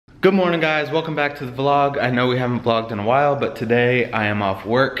Good morning guys, welcome back to the vlog. I know we haven't vlogged in a while, but today I am off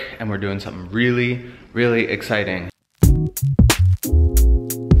work and we're doing something really exciting.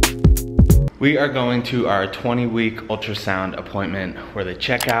 We are going to our 20-week ultrasound appointment where they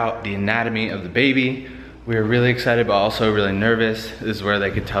check out the anatomy of the baby. We are really excited but also really nervous. This is where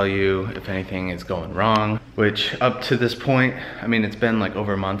they could tell you if anything is going wrong, which up to this point, I mean, it's been like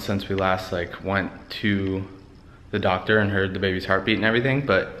over a month since we last went to the doctor and heard the baby's heartbeat and everything,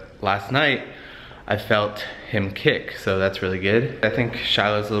 but last night I felt him kick, so that's really good. I think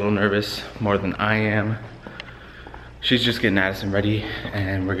Shyla's a little nervous more than I am. She's just getting Addison ready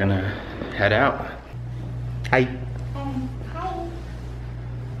and we're gonna head out. Hi. Hi.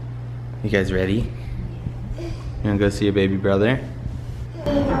 You guys ready? You wanna go see your baby brother?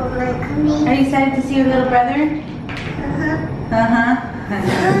 Are you excited to see your little brother?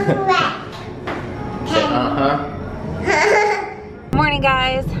 Morning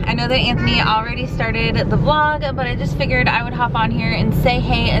guys, I know that Anthony already started the vlog, but I just figured I would hop on here and say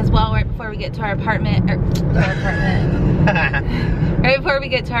hey as well right before we get to our apartment, right before we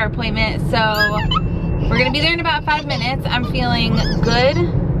get to our appointment. So we're gonna be there in about 5 minutes. I'm feeling good,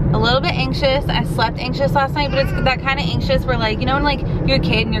 a little bit anxious. I slept anxious last night, but it's that kind of anxious where, like, you know when like you're a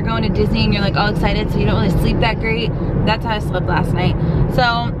kid and you're going to Disney and you're like all excited so you don't really sleep that great? That's how I slept last night. So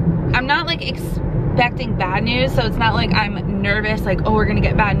I'm not like expecting bad news, so it's not like I'm nervous like, oh, we're gonna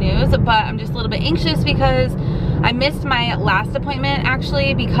get bad news, but I'm just a little bit anxious because I missed my last appointment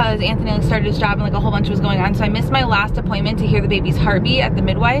actually because Anthony started his job and like a whole bunch was going on, so I missed my last appointment to hear the baby's heartbeat at the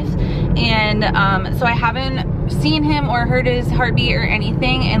midwife, and so I haven't seen him or heard his heartbeat or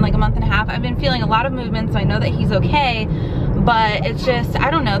anything in like a month and a half. I've been feeling a lot of movement, so I know that he's okay, but it's just,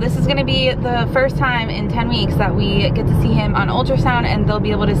 I don't know, this is gonna be the first time in 10 weeks that we get to see him on ultrasound, and they'll be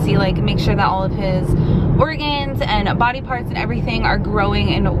able to see, like, make sure that all of his organs and body parts and everything are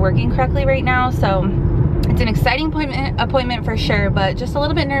growing and working correctly right now. So it's an exciting appointment for sure, but just a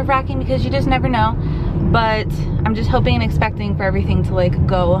little bit nerve-wracking because you just never know. But I'm just hoping and expecting for everything to like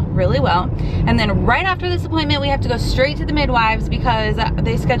go really well. And then right after this appointment, we have to go straight to the midwives because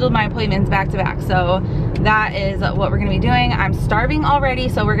they scheduled my appointments back to back. So that is what we're gonna be doing. I'm starving already,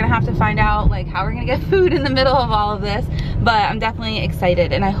 so we're gonna have to find out like how we're gonna get food in the middle of all of this. But I'm definitely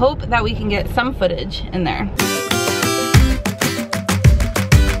excited, and I hope that we can get some footage in there.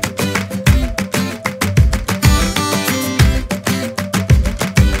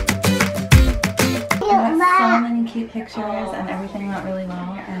 Cute pictures and everything went really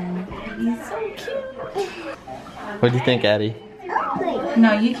well, and he's so cute. What do you think, Addie?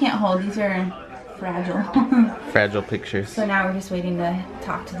 No, you can't hold. These are fragile. Fragile pictures. So now we're just waiting to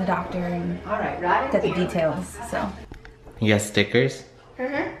talk to the doctor and get the details. So. You got stickers?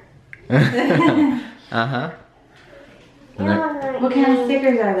 Uh-huh. Uh-huh. What kind of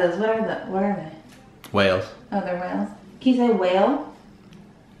stickers are those? What are they? Whales. Oh, they're whales. Can you say whale?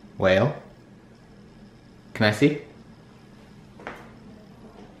 Whale? Can I see?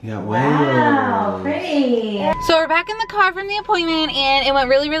 You got whales. Wow, pretty. So we're back in the car from the appointment, and it went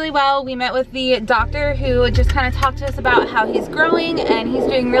really well. We met with the doctor who just kind of talked to us about how he's growing, and he's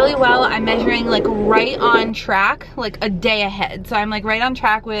doing really well. I'm measuring like right on track, like a day ahead. So I'm like right on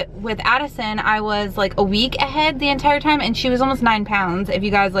track with Addison. I was like a week ahead the entire time, and she was almost 9 pounds. If you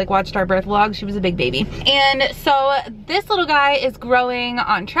guys like watched our birth vlog, she was a big baby. And so this little guy is growing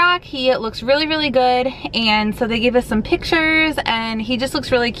on track. He looks really good, and so they gave us some pictures, and he just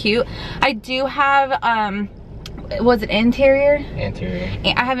looks really cute. I do have was it anterior? Anterior.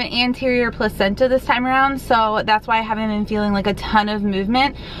 I have an anterior placenta this time around, so that's why I haven't been feeling like a ton of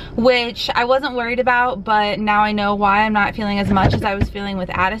movement, which I wasn't worried about, but now I know why I'm not feeling as much as I was feeling with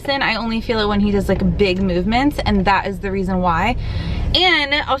Addison. I only feel it when he does like big movements, and that is the reason why.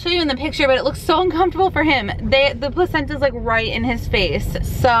 And I'll show you in the picture, but it looks so uncomfortable for him. The placenta's like right in his face,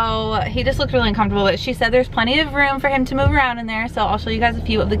 so he just looks really uncomfortable, but she said there's plenty of room for him to move around in there, so I'll show you guys a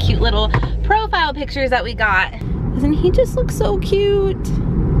few of the cute little profile pictures that we got. Doesn't he just look so cute?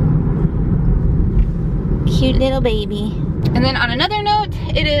 Cute little baby. And then on another note,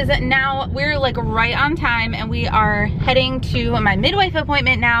 it is now, we're like right on time, and we are heading to my midwife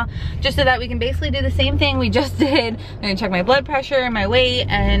appointment now, just so that we can basically do the same thing we just did. I'm gonna check my blood pressure, my weight,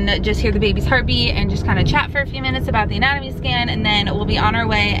 and just hear the baby's heartbeat, and just kind of chat for a few minutes about the anatomy scan, and then we'll be on our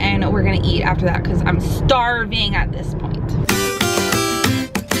way, and we're gonna eat after that because I'm starving at this point.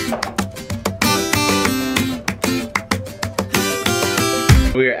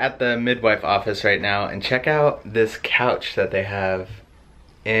 We are at the midwife office right now, and check out this couch that they have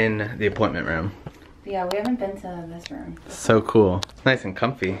in the appointment room. Yeah, we haven't been to this room. So cool. It's nice and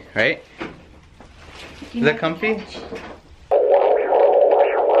comfy, right? Is that comfy?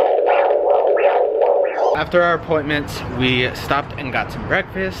 after our appointments, we stopped and got some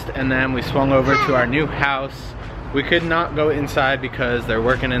breakfast, and then we swung over to our new house. We could not go inside because they're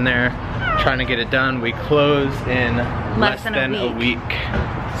working in there, trying to get it done. We close in less than a week,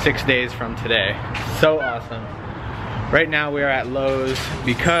 6 days from today. So awesome. Right now we are at Lowe's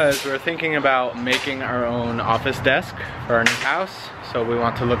because we're thinking about making our own office desk for our new house. So we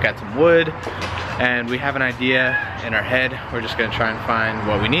want to look at some wood, and we have an idea in our head. We're just gonna try and find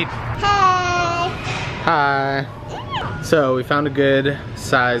what we need. Hi. So we found a good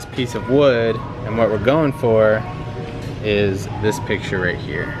size piece of wood, and what we're going for is this picture right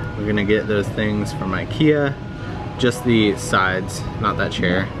here. We're gonna get those things from IKEA, just the sides, not that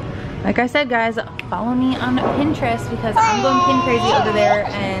chair. Like I said, guys, follow me on Pinterest because I'm going pin crazy over there,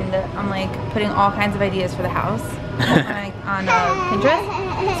 and I'm like putting all kinds of ideas for the house on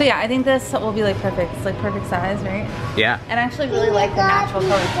Pinterest. So yeah, I think this will be like perfect. It's like perfect size, right? Yeah. And I actually really like the natural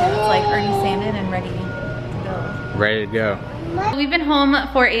color too. It's like already sanded and ready to go. Ready to go. We've been home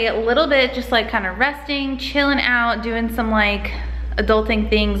for a little bit, just like kind of resting, chilling out, doing some like adulting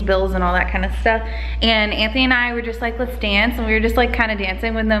things, bills and all that kind of stuff. And Anthony and I were just like, let's dance. And we were just like kind of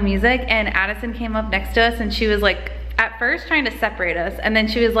dancing with no music. And Addison came up next to us, and she was like, at first trying to separate us. And then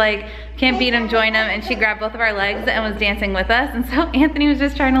she was like, can't beat him, join him. And she grabbed both of our legs and was dancing with us. And so Anthony was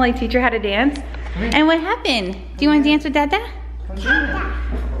just trying to like teach her how to dance. And what happened? Do you want to dance with Dada?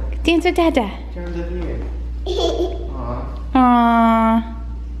 Dance with Dada. Aww.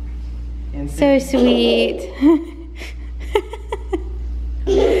 So sweet.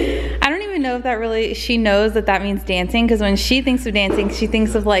 I don't even know if that really, she knows that that means dancing, because when she thinks of dancing, she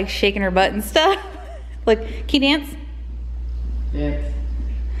thinks of like shaking her butt and stuff. Like, can you dance? Dance.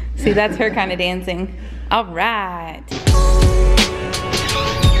 See, that's her kind of dancing. All right.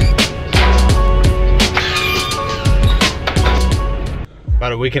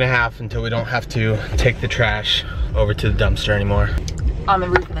 About a week and a half until we don't have to take the trash over to the dumpster anymore. On the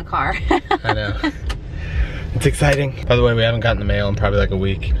roof of the car. I know. It's exciting. By the way, we haven't gotten the mail in probably like a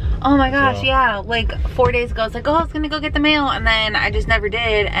week. Oh my gosh, yeah. Like 4 days ago, I was like, oh, I was gonna go get the mail, and then I just never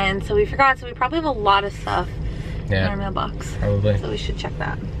did, and so we forgot. So we probably have a lot of stuff in our mailbox. Probably. So we should check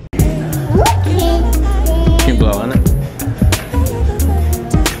that. Keep blowing it.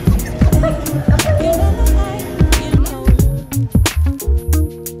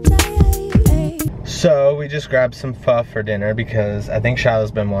 So we just grabbed some pho for dinner because I think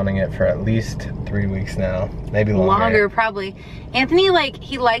Shyla's been wanting it for at least 3 weeks now, maybe longer. Longer, probably. Anthony, like,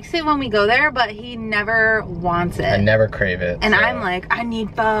 he likes it when we go there, but he never wants it. I never crave it. And so. I'm like, I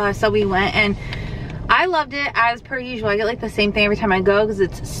need pho. So we went, and I loved it as per usual. I get like the same thing every time I go because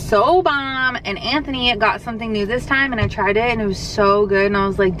it's so bomb. And Anthony got something new this time, and I tried it, and it was so good. And I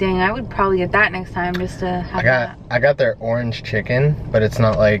was like, dang, I would probably get that next time just to have that. I got their orange chicken, but it's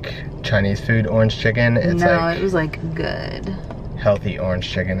not like Chinese food orange chicken. It's like it was like good. Healthy orange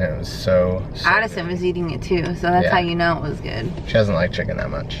chicken. It was so Addison good. was eating it too, so that's how you know it was good. She doesn't like chicken that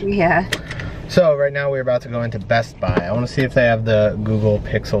much. Yeah. So right now we're about to go into Best Buy. I want to see if they have the Google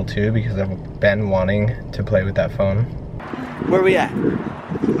Pixel 2 because I've been wanting to play with that phone. Where are we at?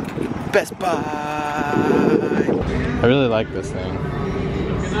 Best Buy. I really like this thing.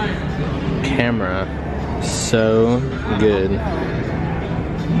 Camera, so good.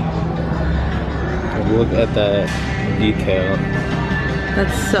 Look at that detail.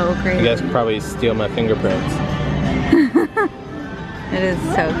 That's so crazy. You guys could probably steal my fingerprints. It is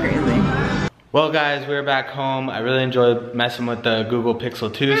so crazy. Well guys, we're back home. I really enjoyed messing with the Google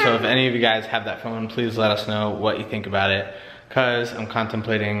Pixel 2, so if any of you guys have that phone, please let us know what you think about it, because I'm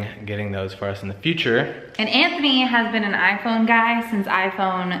contemplating getting those for us in the future. And Anthony has been an iPhone guy since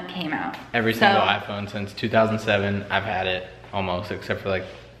iPhone came out. Every single iPhone since 2007, I've had it almost, except for like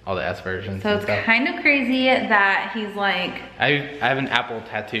all the S versions. So it's kind of crazy that he's like... I have an Apple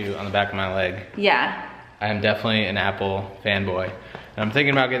tattoo on the back of my leg. Yeah. I am definitely an Apple fanboy. And I'm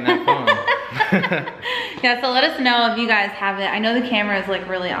thinking about getting that phone. Yeah, so let us know if you guys have it. I know the camera is like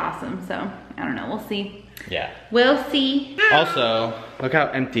really awesome, so I don't know, we'll see. Yeah. We'll see. Also, look how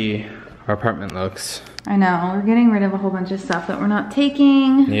empty our apartment looks. I know, we're getting rid of a whole bunch of stuff that we're not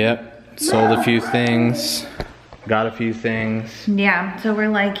taking. Yep, sold a few things, got a few things. Yeah, so we're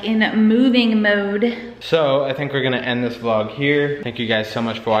like in moving mode. So I think we're gonna end this vlog here. Thank you guys so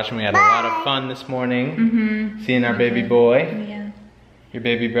much for watching. We had a lot of fun this morning. Seeing our baby boy. Yeah. Your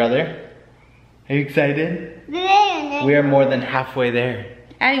baby brother. Are you excited? We are more than halfway there.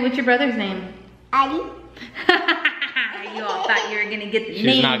 Addie, what's your brother's name? Addie. You all thought you were gonna get the name.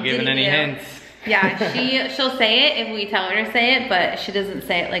 She's not giving any hints. Yeah, she'll say it if we tell her to say it, but she doesn't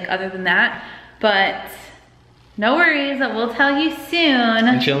say it like other than that. But No worries, we'll tell you soon.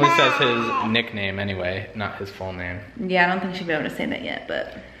 And she only says his nickname anyway, not his full name. Yeah, I don't think she'll be able to say that yet,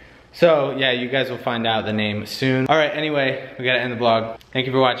 but. So yeah, you guys will find out the name soon. All right, anyway, we gotta end the vlog. Thank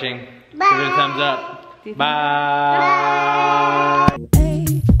you for watching. Bye. Give it a thumbs up. Bye. Bye.